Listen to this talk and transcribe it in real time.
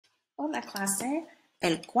Hola clase,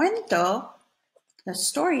 el cuento, the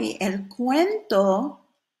story, el cuento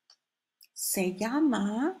se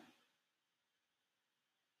llama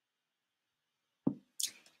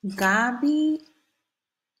Gaby,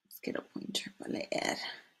 quiero pointer para leer,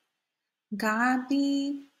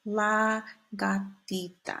 Gaby la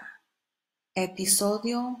gatita,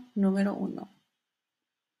 episodio número 1.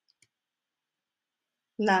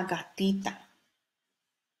 La gatita.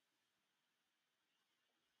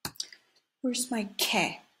 Where's my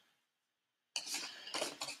qué?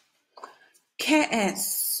 ¿Qué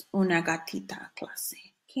es una gatita,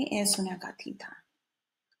 clase? ¿Qué es una gatita?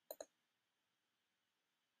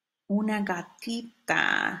 Una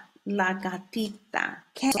gatita, la gatita.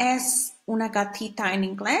 ¿Qué es una gatita en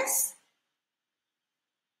inglés?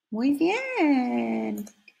 Muy bien.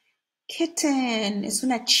 Kitten es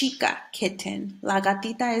una chica, kitten. La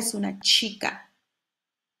gatita es una chica.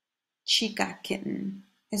 Chica, kitten.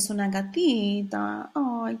 Es una gatita.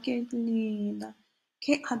 Ay, qué linda.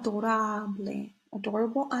 Qué adorable.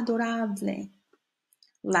 Adorable, adorable.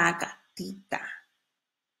 La gatita.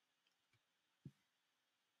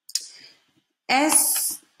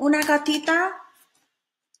 ¿Es una gatita?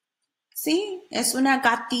 Sí, es una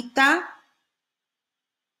gatita.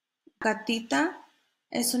 Gatita.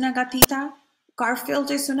 ¿Es una gatita? ¿Garfield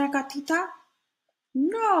es una gatita?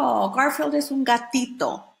 No, Garfield es un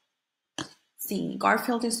gatito. Sí,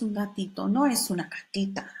 Garfield es un gatito, no es una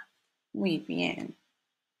gatita. Muy bien.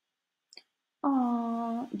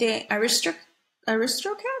 De Aristocats.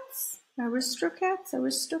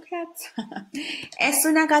 ¿Es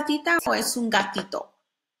una gatita o es un gatito?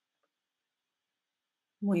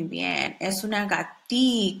 Muy bien, es una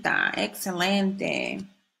gatita. Excelente.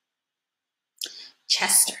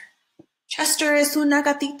 Chester. ¿Chester es una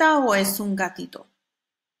gatita o es un gatito?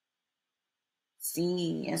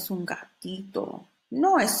 Sí, es un gatito.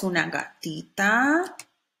 No es una gatita.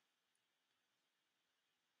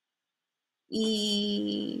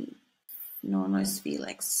 Y no es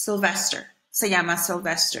Felix. Sylvester. Se llama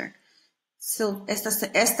Sylvester.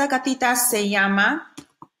 Esta gatita se llama...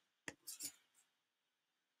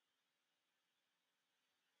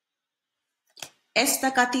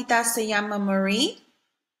 Esta gatita se llama Marie.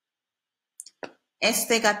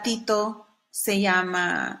 Este gatito se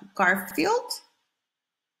llama Garfield.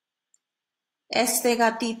 Este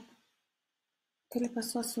gatito... ¿Qué le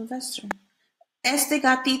pasó a Sylvester? Este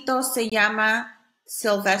gatito se llama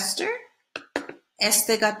Sylvester.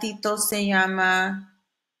 Este gatito se llama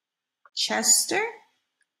Chester.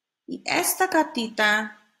 Y esta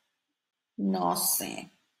gatita, no sé.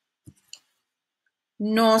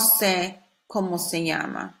 No sé cómo se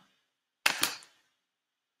llama.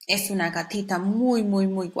 Es una gatita muy, muy,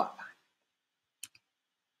 muy guapa.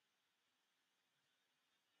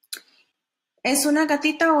 ¿Es una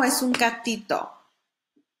gatita o es un gatito?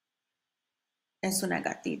 Es una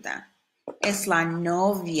gatita. Es la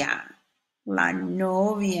novia. La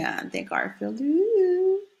novia de Garfield.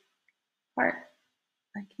 Heart.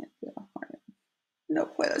 I can't feel a heart.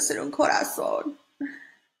 No puedo hacer un corazón. Is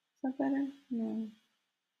that better? No.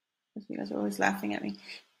 Because you guys are always laughing at me.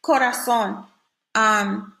 Corazón.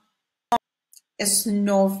 Es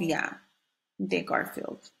novia de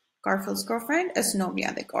Garfield. Garfield's girlfriend es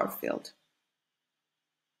novia de Garfield.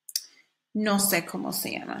 No sé cómo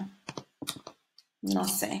se llama. No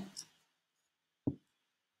sé.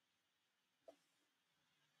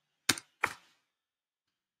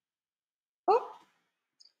 Oh.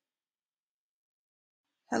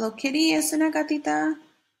 Hello Kitty es una gatita.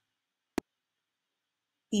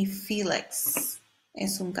 Y Felix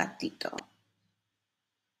es un gatito.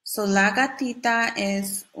 So la gatita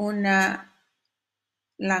es una...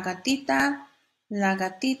 La gatita, la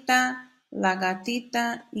gatita, la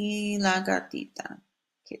gatita y la gatita.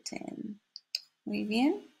 Kitten. Muy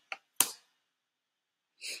bien.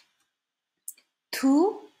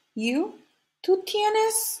 ¿Tú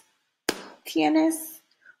tienes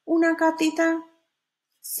una gatita?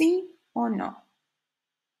 ¿Sí o no?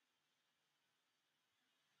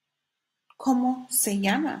 ¿Cómo se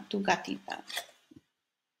llama tu gatita?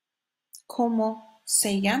 ¿Cómo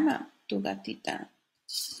se llama tu gatita?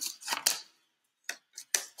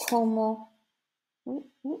 ¿Cómo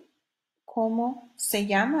se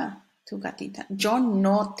llama tu gatita? Yo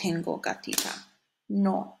no tengo gatita.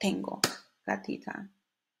 No tengo gatita.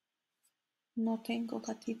 No tengo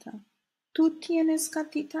gatita. ¿Tú tienes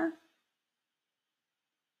gatita?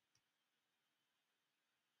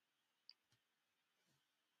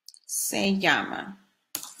 Se llama.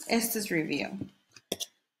 Este es review.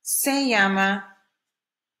 Se llama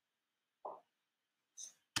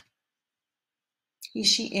he,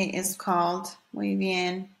 she, it is called. Muy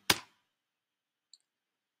bien.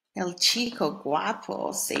 El chico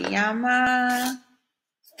guapo se llama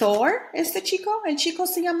Thor. ¿Este chico? ¿El chico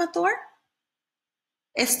se llama Thor?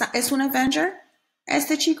 ¿Es un Avenger?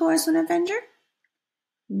 ¿Este chico es un Avenger?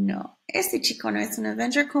 No, este chico no es un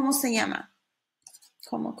Avenger. ¿Cómo se llama?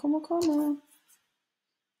 ¿Cómo?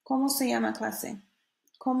 ¿Cómo se llama, clase?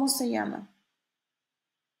 ¿Cómo se llama?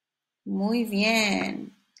 Muy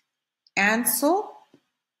bien. Ansel.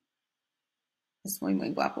 Es muy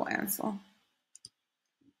guapo, Ansel.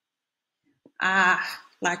 Ah,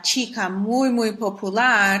 la chica muy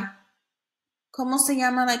popular. ¿Cómo se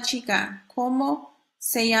llama la chica? ¿Cómo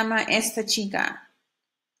se llama esta chica?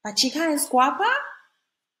 ¿La chica es guapa?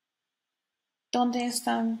 ¿Dónde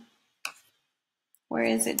están?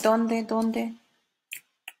 Where is it? ¿Dónde?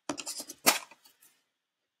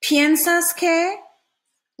 ¿Piensas que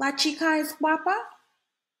la chica es guapa?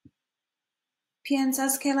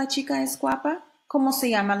 ¿Piensas que la chica es guapa? ¿Cómo se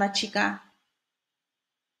llama la chica?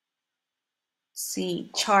 Sí,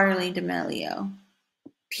 Charlie D'Amelio.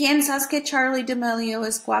 ¿Piensas que Charlie D'Amelio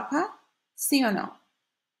es guapa? ¿Sí o no?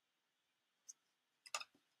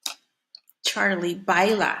 Charlie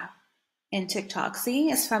baila en TikTok, sí,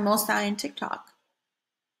 es famosa en TikTok.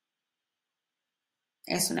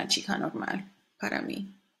 Es una chica normal para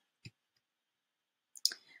mí.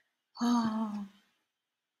 Oh,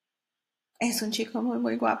 es un chico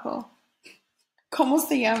muy guapo. ¿Cómo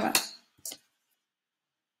se llama?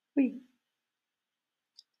 Uy.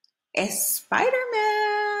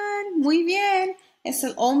 Spider-Man. Muy bien. Es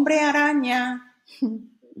el hombre araña.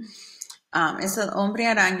 Es el hombre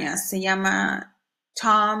araña. Se llama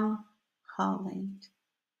Tom Holland.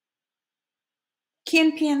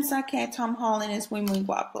 ¿Quién piensa que Tom Holland es muy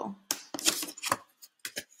guapo?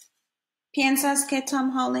 ¿Piensas que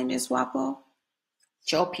Tom Holland es guapo?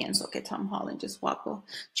 Yo pienso que Tom Holland es guapo.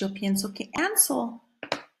 Yo pienso que Ansel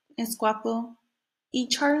es guapo. Y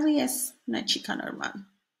Charlie es una chica normal.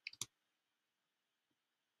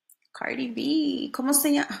 Cardi B. ¿Cómo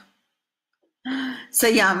se llama?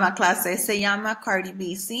 Se llama Cardi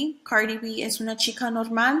B, ¿sí? Cardi B es una chica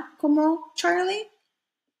normal como Charlie.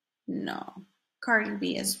 No, Cardi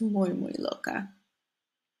B es muy loca.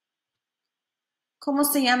 ¿Cómo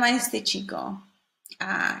se llama este chico?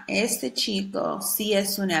 Ah, este chico sí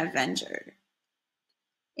es un Avenger.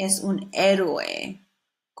 Es un héroe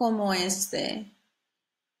como este.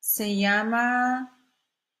 Se llama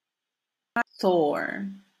Thor.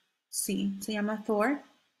 Sí, se llama Thor.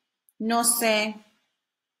 No sé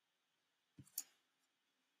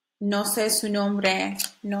su nombre.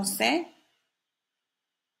 No sé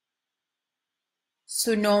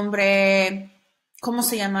su nombre. ¿Cómo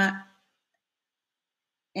se llama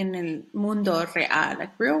en el mundo real?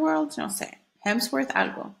 Like real world, no sé. Hemsworth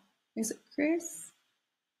algo. Is it Chris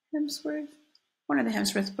Hemsworth? One of the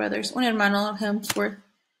Hemsworth brothers. Un hermano Hemsworth.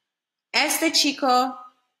 Este chico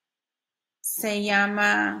se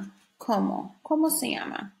llama... ¿Cómo? ¿Cómo se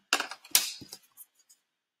llama?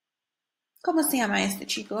 ¿Cómo se llama este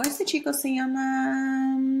chico? Este chico se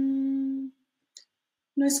llama...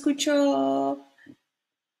 No escucho...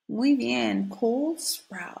 Muy bien. Cole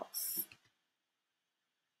Sprouse.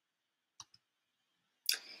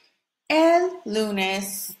 El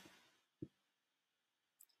lunes,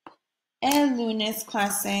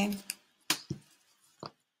 clase.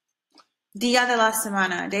 Día de la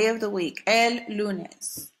semana. Day of the week. El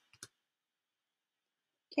lunes.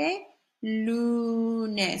 ¿Ok?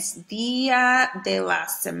 Lunes. Día de la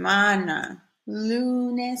semana.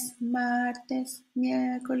 Lunes, martes,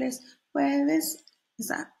 miércoles, jueves.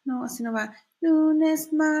 No, así no va.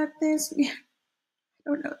 Lunes, martes, miércoles. I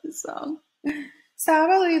don't know the song.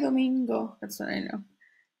 Sábado y domingo. That's what I know.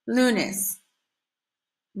 Lunes.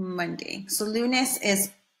 Monday. So lunes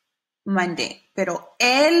is Monday. Pero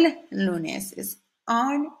el lunes is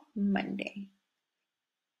on Monday.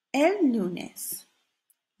 El lunes.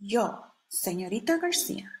 Yo, señorita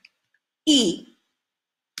García, y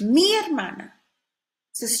mi hermana,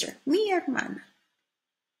 sister, mi hermana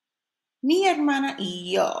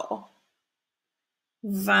y yo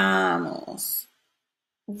vamos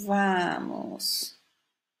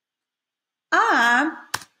a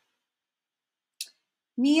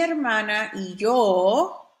mi hermana y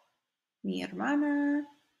yo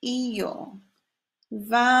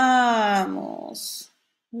vamos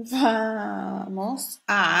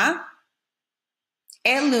a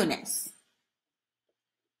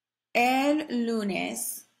el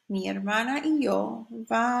lunes, mi hermana y yo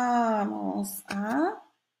vamos a...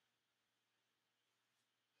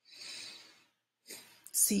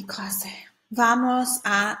 Sí, clase. Vamos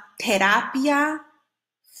a terapia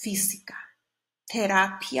física.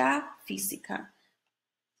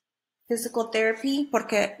 physical therapy,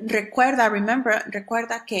 porque recuerda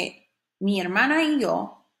que mi hermana y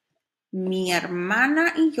yo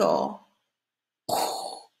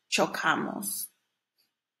chocamos.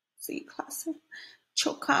 Sí, clase.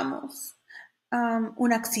 Chocamos.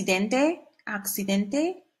 Un accidente.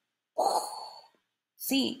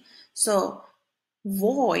 Sí. So,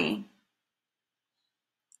 voy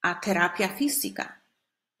a terapia física.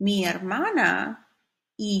 Mi hermana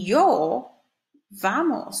y yo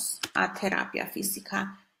vamos a terapia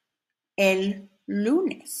física el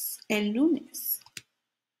lunes. El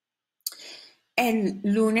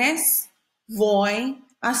lunes voy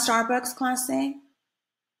a Starbucks, clase.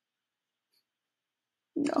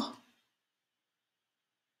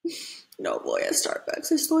 No voy a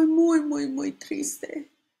Starbucks. Estoy muy, muy, muy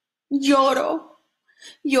triste. Lloro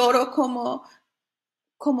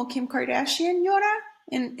como Kim Kardashian llora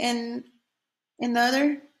en the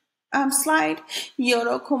other slide.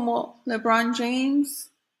 Lloro como LeBron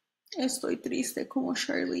James. Estoy triste como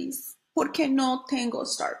Shirley's porque no tengo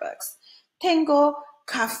Starbucks. Tengo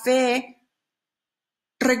café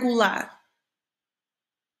regular.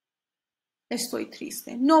 Estoy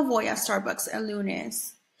triste. No voy a Starbucks el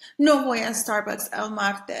lunes. No voy a Starbucks el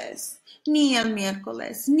martes, ni el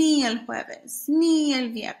miércoles, ni el jueves, ni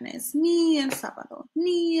el viernes, ni el sábado,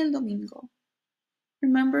 ni el domingo.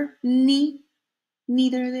 Remember?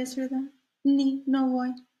 Neither of this or that. No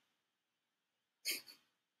voy.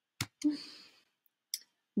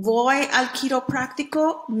 Voy al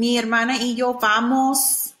quiropráctico. Mi hermana y yo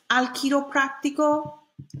vamos al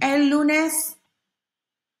quiropráctico el lunes.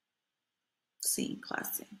 Sí,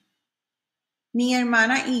 clase. Mi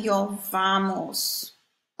hermana y yo vamos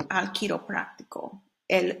al quiropráctico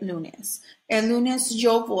el lunes. El lunes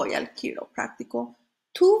yo voy al quiropráctico.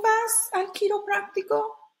 ¿Tú vas al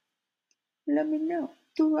quiropráctico? Let me know.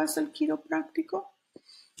 ¿Tú vas al quiropráctico?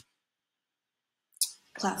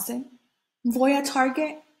 Clase. Voy a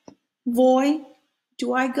Target. Voy.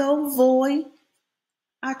 Do I go? Voy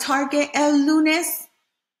a Target el lunes.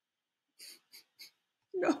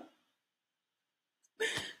 No.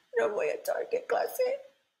 No voy a Target, clase.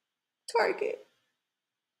 Target.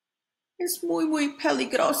 Es muy, muy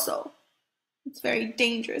peligroso. It's very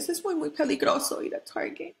dangerous. Es muy, muy peligroso ir a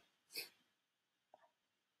Target.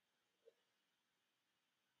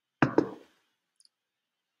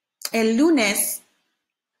 El lunes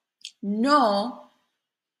no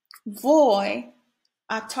voy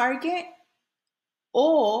a Target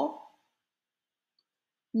o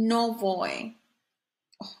no voy.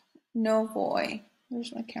 No voy.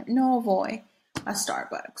 Where's my camera? No voy a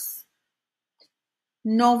Starbucks.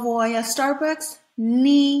 No voy a Starbucks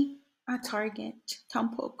ni a Target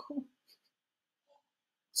tampoco.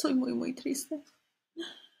 Soy muy, muy triste.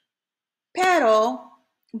 Pero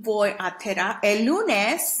voy a terapia. El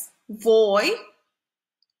lunes voy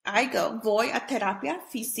a terapia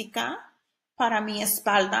física para mi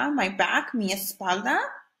espalda, my back, mi espalda.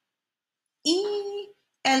 Y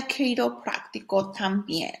el quiropráctico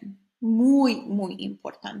también. Muy, muy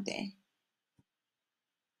importante.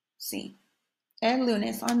 Sí. El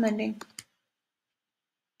lunes, on Monday.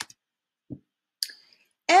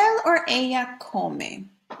 Él o ella come.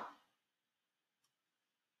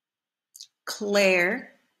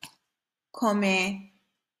 Claire come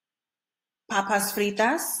papas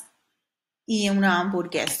fritas y una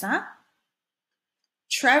hamburguesa.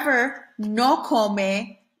 Trevor no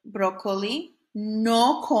come brócoli.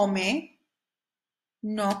 No come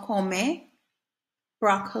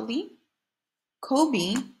brócoli.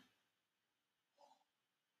 Kobe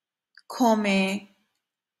come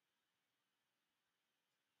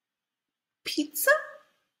pizza.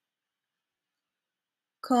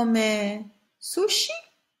 Come sushi.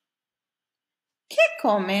 ¿Qué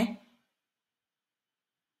come?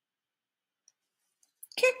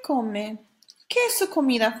 ¿Qué come? ¿Qué es su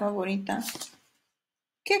comida favorita?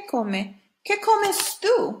 ¿Qué come? ¿Qué comes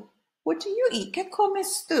tú? What do you eat? ¿Qué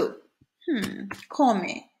comes tú?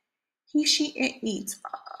 Come. He, she, it eats.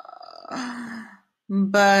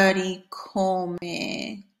 Buddy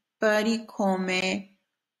come. Buddy come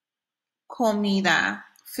comida.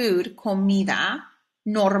 Food, comida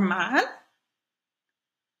normal.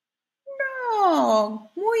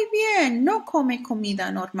 No, muy bien. No come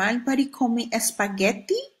comida normal. Buddy come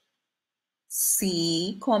espagueti.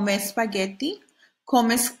 Sí, come espagueti.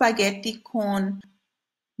 Come espagueti con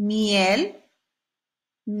miel,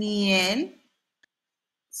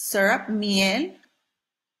 syrup, miel.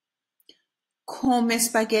 Come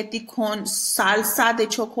espagueti con salsa de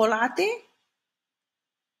chocolate.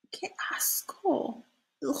 ¡Qué asco!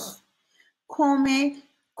 Ugh. Come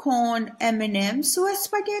con M&M su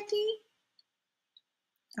espagueti.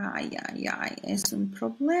 Ay, ay, ay, es un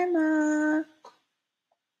problema.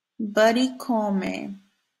 Buddy come.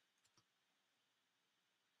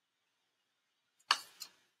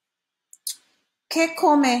 ¿Qué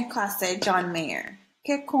come clase John Mayer?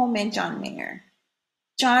 ¿Qué come John Mayer?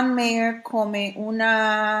 John Mayer come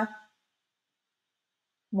una...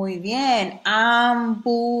 Muy bien,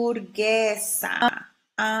 hamburguesa.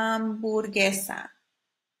 Hamburguesa.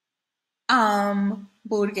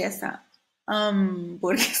 Hamburguesa.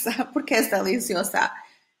 Hamburguesa, porque es deliciosa.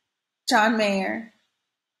 John Mayer.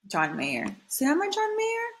 John Mayer. ¿Se llama John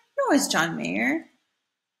Mayer? No es John Mayer.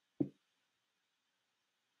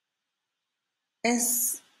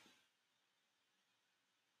 Es...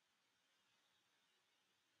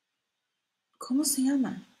 ¿Cómo se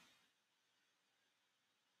llama?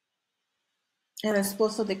 El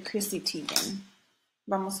esposo de Chrissy Teigen.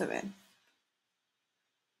 Vamos a ver.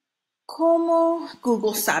 ¿Cómo?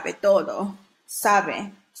 Google sabe todo.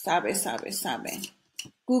 Sabe.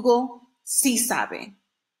 Google sí sabe.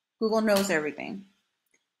 Google knows everything.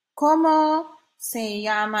 ¿Cómo se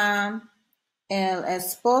llama el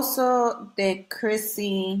esposo de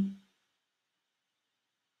Chrissy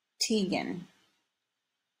Teigen?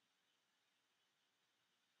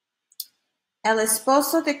 El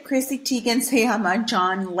esposo de Chrissy Teigen se llama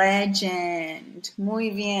John Legend.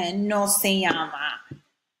 Muy bien, no se llama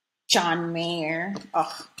John Mayer. Oh,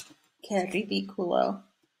 qué ridículo.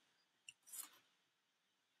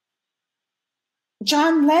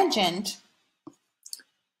 John Legend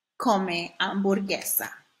come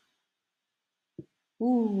hamburguesa.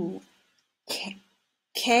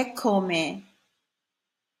 ¿Qué come?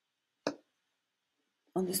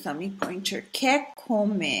 ¿Dónde está mi pointer? ¿Qué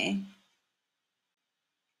come?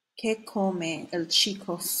 ¿Qué come el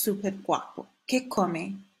chico súper guapo? ¿Qué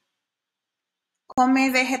come?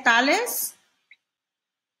 ¿Come vegetales?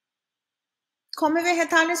 ¿Come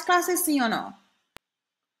vegetales, clase, sí o no?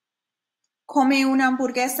 ¿Come una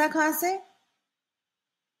hamburguesa, clase?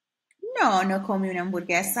 No, no come una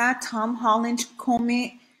hamburguesa. Tom Holland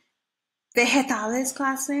come vegetales,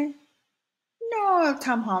 clase. No,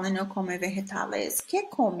 Tom Holland no come vegetales. ¿Qué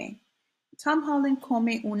come? Tom Holland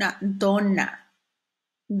come una dona.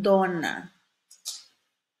 Dona.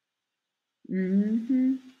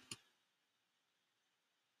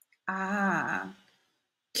 Ah.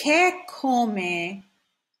 ¿Qué come?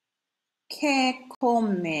 ¿Qué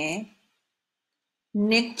come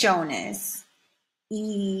Nick Jonas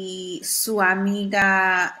y su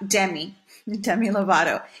amiga Demi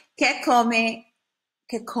Lovato? ¿Qué come?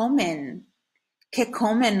 ¿Qué comen? ¿Qué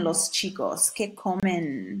comen los chicos? ¿Qué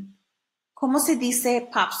comen? ¿Cómo se dice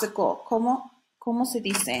popsicle? ¿Cómo se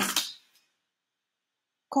dice?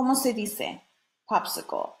 ¿Cómo se dice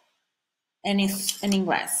popsicle en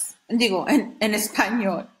inglés? Digo, en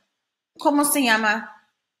español. ¿Cómo se llama?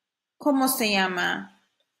 ¿Cómo se llama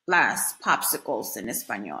las popsicles en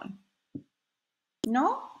español?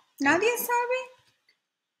 ¿No? ¿Nadie sabe?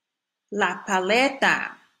 La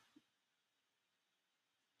paleta.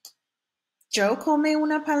 Joe come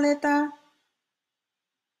una paleta.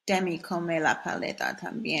 Demi come la paleta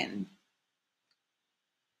también.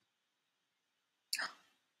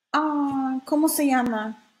 ¿Cómo se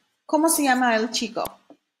llama? ¿Cómo se llama el chico?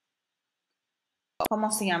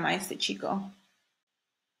 ¿Cómo se llama este chico?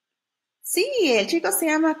 Sí, el chico se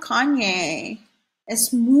llama Kanye.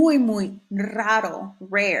 Es muy, muy raro,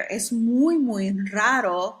 rare. Es muy, muy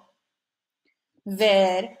raro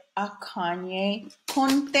ver a Kanye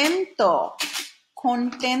contento.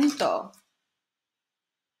 Contento.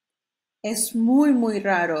 Es muy, muy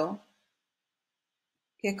raro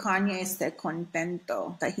que Kanye esté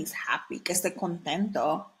contento, that he's happy, que esté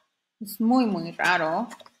contento. Es muy, muy raro.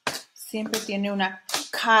 Siempre tiene una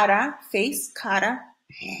cara, cara.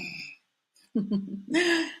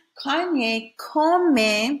 Kanye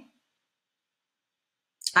come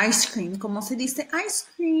ice cream. ¿Cómo se dice ice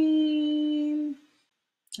cream?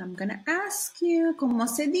 I'm gonna ask you. ¿Cómo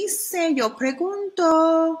se dice? Yo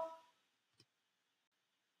pregunto.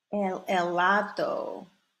 El helado.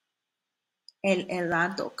 El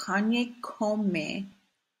helado. Kanye come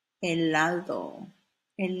helado.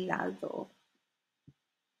 Helado.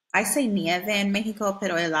 I say nieve en México,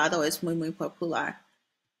 pero helado es muy, muy popular.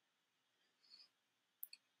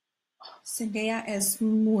 Zendaya es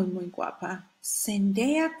muy, muy guapa.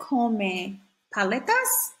 ¿Zendaya come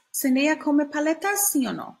paletas? ¿Zendaya come paletas, sí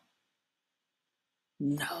o no?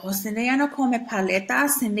 No, Zendaya no come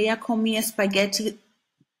paletas. Zendaya come espagueti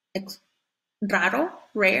raro,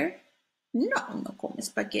 rare. No come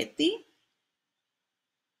espagueti.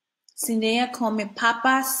 Zendaya come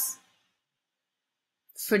papas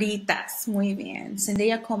fritas. Muy bien.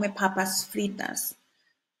 Zendaya come papas fritas.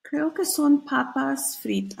 Creo que son papas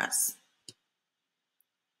fritas.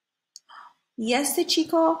 Y este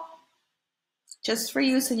chico, just for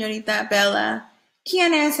you, señorita Bella,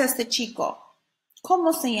 ¿quién es este chico?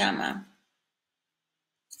 ¿Cómo se llama?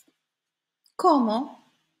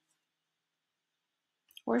 ¿Cómo?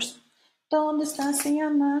 ¿Dónde está? Se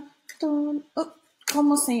llama.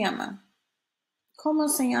 ¿Cómo se llama? ¿Cómo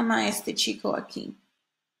se llama este chico aquí?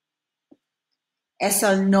 Es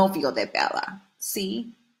el novio de Bella,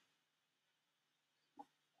 ¿sí?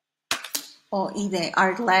 Y de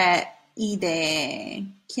Arlette y de...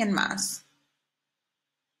 ¿Quién más?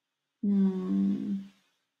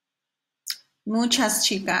 Muchas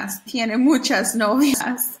chicas. Tiene muchas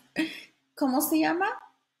novias. ¿Cómo se llama?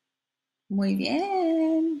 Muy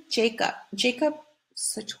bien. Jacob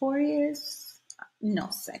Sartorius.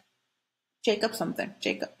 No sé. Jacob something.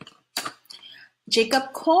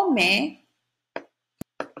 Jacob come.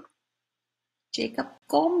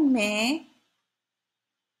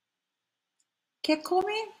 ¿Qué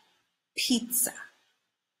come? Pizza.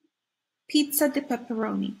 Pizza de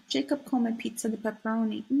pepperoni. Jacob come pizza de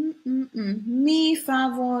pepperoni. Mi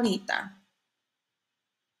favorita.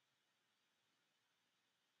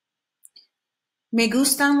 ¿Me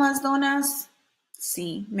gustan las donas?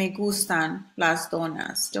 Sí, me gustan las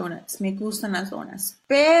donuts. Me gustan las donuts.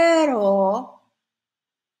 Pero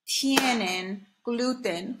tienen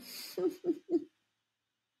gluten.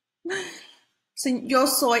 Yo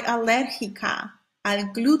soy alérgica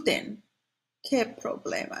al gluten. ¿Qué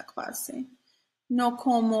problema, clase? No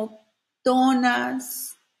como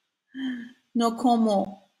donas, no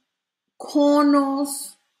como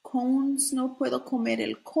cones, no puedo comer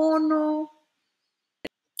el cono.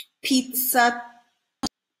 Pizza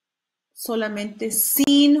solamente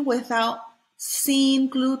sin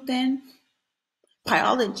gluten.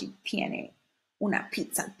 Biology tiene una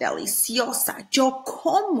pizza deliciosa. Yo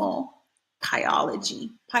como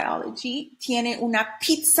Biology. Biology tiene una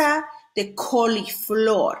pizza de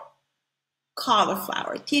cauliflower.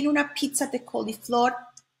 Tiene una pizza de cauliflower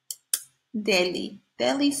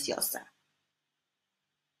deliciosa.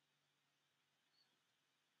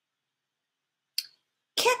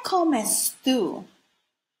 ¿Qué comes tú?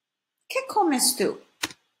 ¿Qué comes tú?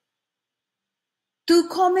 ¿Tú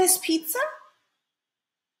comes pizza?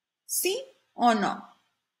 ¿Sí o no?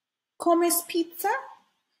 ¿Comes pizza?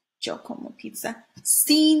 Yo como pizza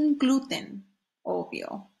sin gluten,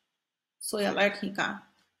 obvio. Soy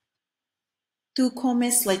alérgica. ¿Tú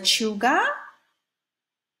comes lechuga?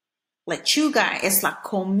 Lechuga es la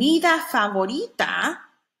comida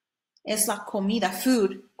favorita. Es la comida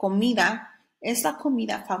es la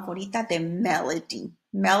comida favorita de Melody.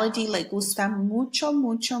 Melody le gusta mucho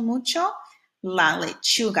la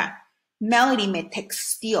lechuga. Melody me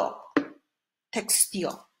textió.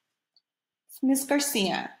 Miss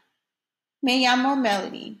Garcia, me llamo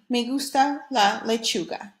Melody. Me gusta la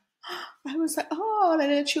lechuga. I was like, oh, la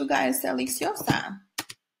lechuga es deliciosa.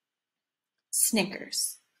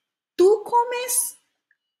 Snickers. ¿Tú comes?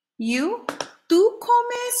 ¿Tú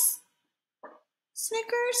comes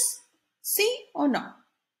Snickers? ¿Sí o no?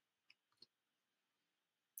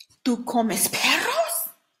 ¿Tú comes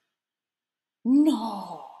perros?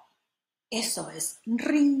 No, eso es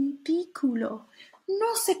ridículo.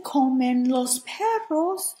 No se comen los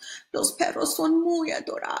perros. Los perros son muy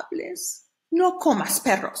adorables. No comas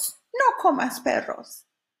perros.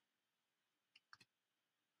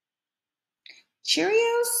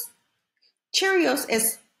 Cheerios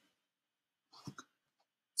es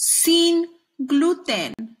sin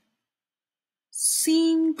gluten.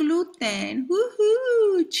 Sin gluten.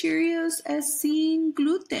 Woohoo! Cheerios es sin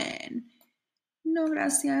gluten. No,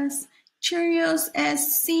 gracias. Cheerios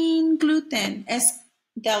es sin gluten. Es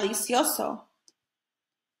delicioso.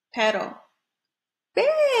 Pero,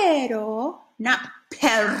 not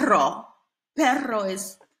perro. Perro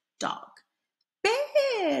es dog.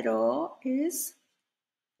 Pero es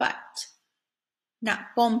but.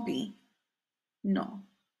 Not bumpy. No.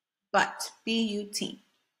 But. B-U-T.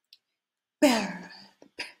 Perro.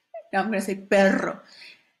 Now I'm going to say perro.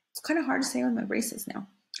 It's kind of hard to say with my braces now.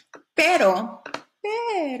 Pero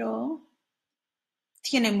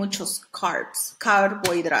tiene muchos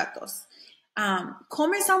carbohidratos.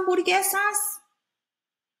 ¿Comes hamburguesas?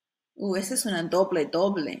 Esa es una doble.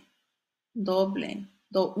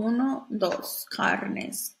 1, 2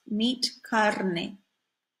 carnes. Meat, carne.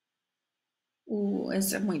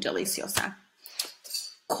 Es muy deliciosa.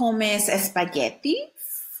 ¿Comes espaguetis?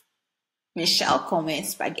 Michelle come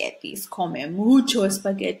espaguetis. Come mucho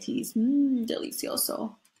espaguetis.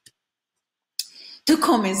 Delicioso. ¿Tú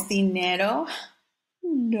comes dinero?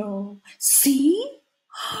 No. ¿Sí?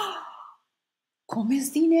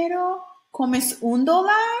 ¿Comes dinero? ¿Comes $1?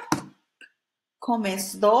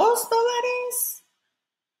 ¿Comes $2?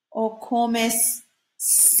 ¿O comes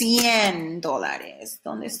 $100?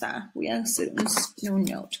 ¿Dónde está? Voy a hacer un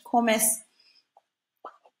note. ¿Comes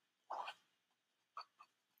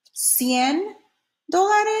 $100?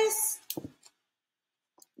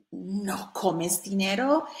 No comes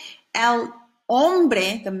dinero. El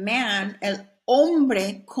hombre, the man, el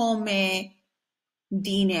hombre come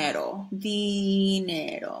dinero.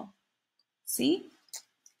 Dinero. ¿Sí?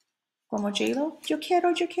 Como J-Lo. Yo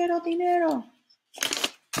quiero dinero.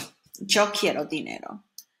 Yo quiero dinero.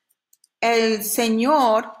 El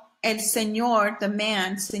señor, the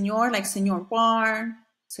man, señor, like señor Bar,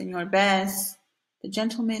 señor Bess, the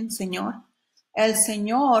gentleman, señor. El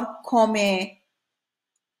señor come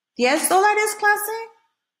 $10, clase.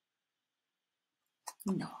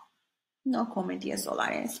 No come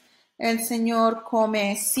 $10. El señor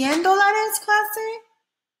come $100, clase.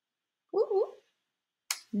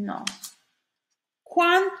 No.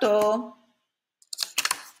 ¿Cuánto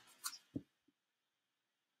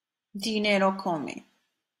dinero come?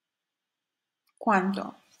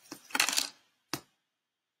 ¿Cuánto?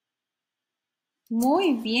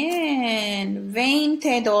 Muy bien,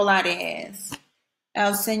 $20.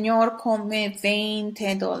 El señor come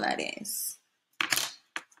 $20.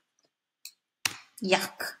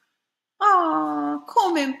 Yuck.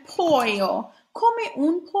 Comen pollo. ¿Come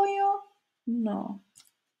un pollo? No.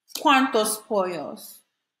 ¿Cuántos pollos?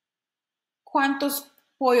 ¿Cuántos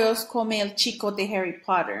pollos come el chico de Harry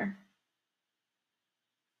Potter?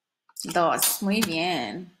 2. Muy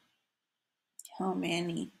bien. How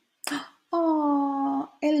many?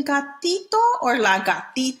 El gatito o la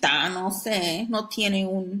gatita, no sé, no tiene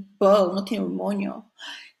un bow, no tiene un moño.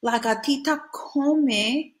 La gatita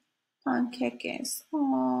come panqueques.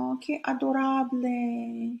 Qué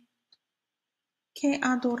adorable. Qué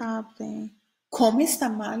adorable. ¿Comes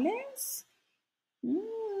tamales?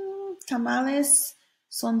 Tamales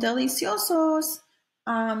son deliciosos.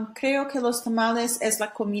 Creo que los tamales es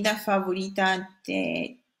la comida favorita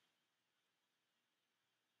de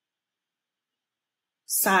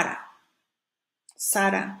Sara.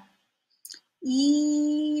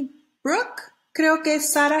 Y Brooke, creo que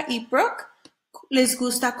Sara y Brooke les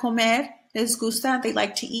gusta comer, they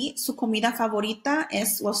like to eat. Su comida favorita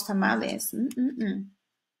es los tamales.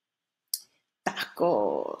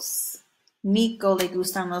 Tacos. Nico le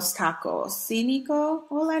gustan los tacos. ¿Sí, Nico?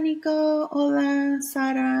 Hola, Nico. Hola,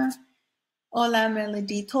 Sara. Hola,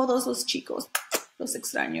 Melody. Todos los chicos. Los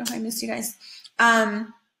extraño. I miss you guys.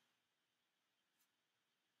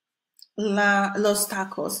 Los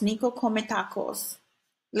tacos. Nico come tacos.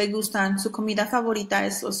 Le gustan. Su comida favorita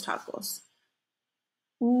es los tacos.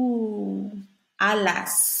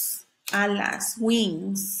 Alas.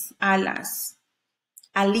 Wings. Alas.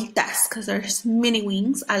 Alitas, because there's mini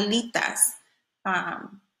wings. Alitas.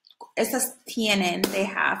 Estas tienen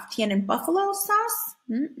buffalo sauce.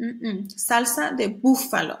 Salsa de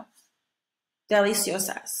búfalo.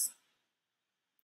 Deliciosas.